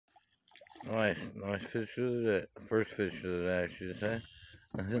Nice fish of the day. First fish of the day, I should say.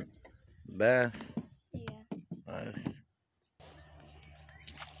 Bass. Yeah. Nice.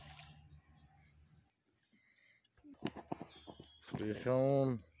 Fish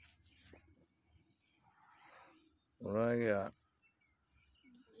on. What I got?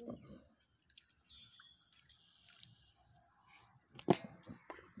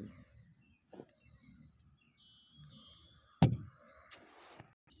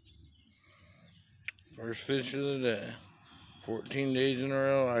 First fish of the day. 14 days in a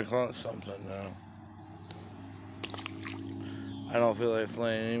row, I caught something now. I don't feel like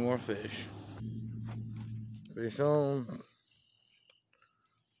filleting any more fish. Fish on.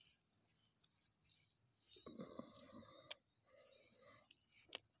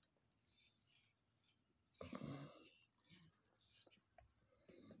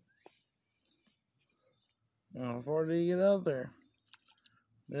 How far did you get out there?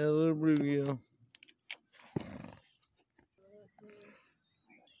 Yeah, a little bluegill.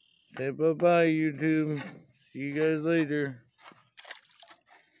 Say bye-bye, YouTube. See you guys later.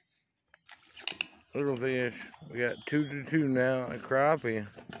 Little fish. We got 2-2 now. A crappie.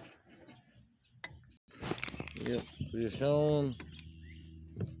 Yep, fish on.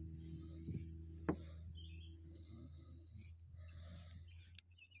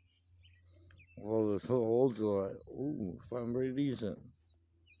 Well, this whole holds a lot. Ooh, find pretty decent.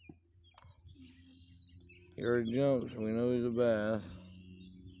 He already jumps. We know he's a bass.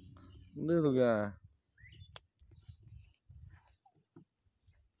 Little guy.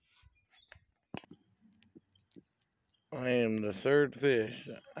 I am the third fish.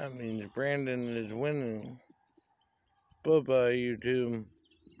 That means Brandon is winning. Bye-bye, YouTube.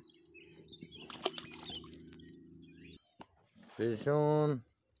 Fish on.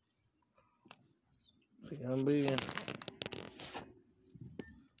 What's it gonna be?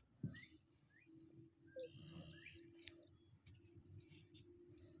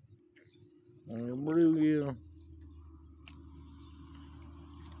 A bluegill.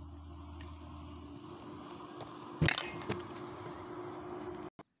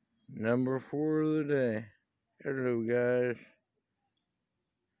 Number 4 of the day. Hello, guys.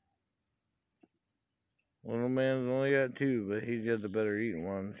 Little man's only got 2, but he's got the better eating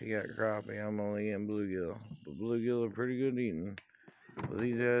ones. He got crappie. I'm only getting bluegill. But bluegill are pretty good eating. But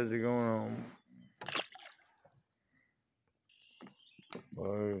these guys are going home.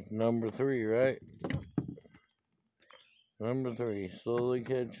 Or number 3, right? Number 3, slowly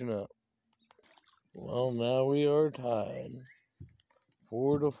catching up. Well, now we are tied.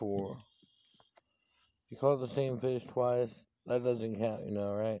 4-4. You caught the same fish twice. That doesn't count, you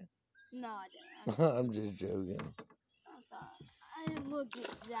know, right? No, I didn't. I'm just joking. I didn't look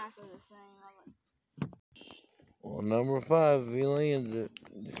exactly the same. Well, number 5, if he lands it,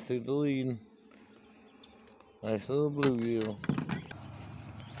 just took the lead. Nice little bluegill.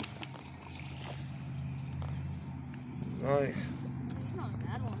 Nice. Not a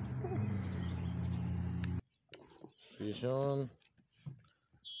bad one. Fish on.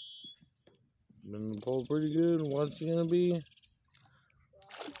 Been the pole pretty good. What's he gonna be?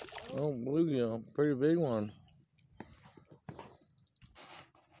 Oh, bluegill. Pretty big one.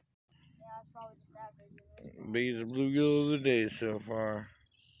 Yeah, it's probably just average. Biggest bluegill of the day so far.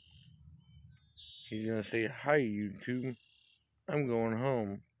 He's gonna say hi, YouTube. I'm going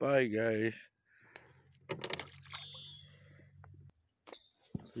home. Bye, guys.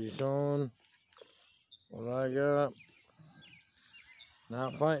 Fish on. What I got?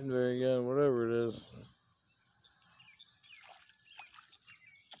 Not fighting very good, whatever it is.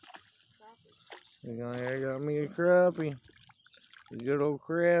 I got me a crappie. A good old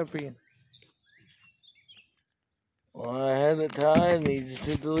crappie. Well, I had it tied and he just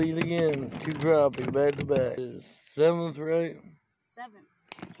took the lead again. 2 crappie back to back. 7th, right? 7.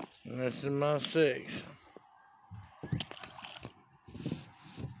 And this is my 6th.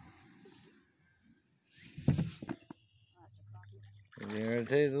 You're gonna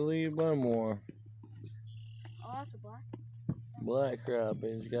take the lead by more. Oh, that's a black. Black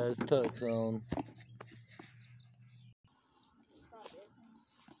crappie. He's got his tux on.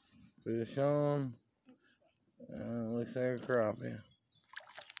 Fish on. And looks like a crappie.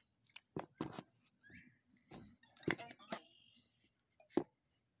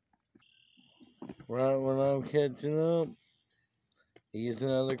 Right when I'm catching up, he gets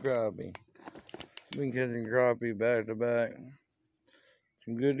another crappie. Been catching crappie back to back.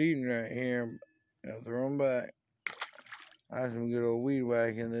 Some good eating right here. Gotta throw them back. I have some good old weed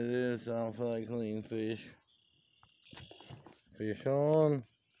whacking it is, so I don't feel like cleaning fish. Fish on.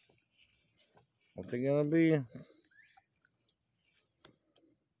 What's it gonna be?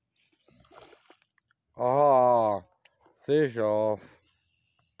 Ah, fish off.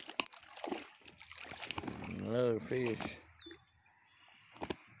 Another fish.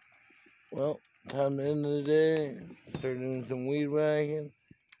 Well, time to end of the day. Start doing some weed whacking.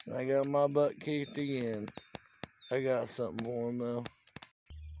 I got my butt kicked again. I got something for him though.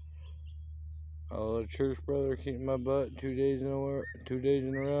 A church brother kicked my butt 2 days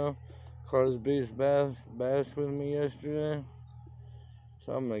in a row. Caught his biggest bass with me yesterday.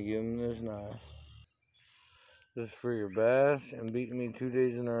 So I'm gonna give him this knife. Just for your bass and beating me 2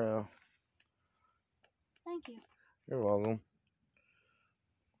 days in a row. Thank you. You're welcome.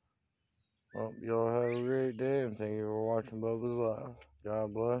 Well, y'all have a great day and thank you for watching Bubba's Life.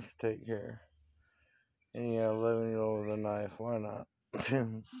 God bless. Take care. And yeah, 11-year-old with a knife. Why not?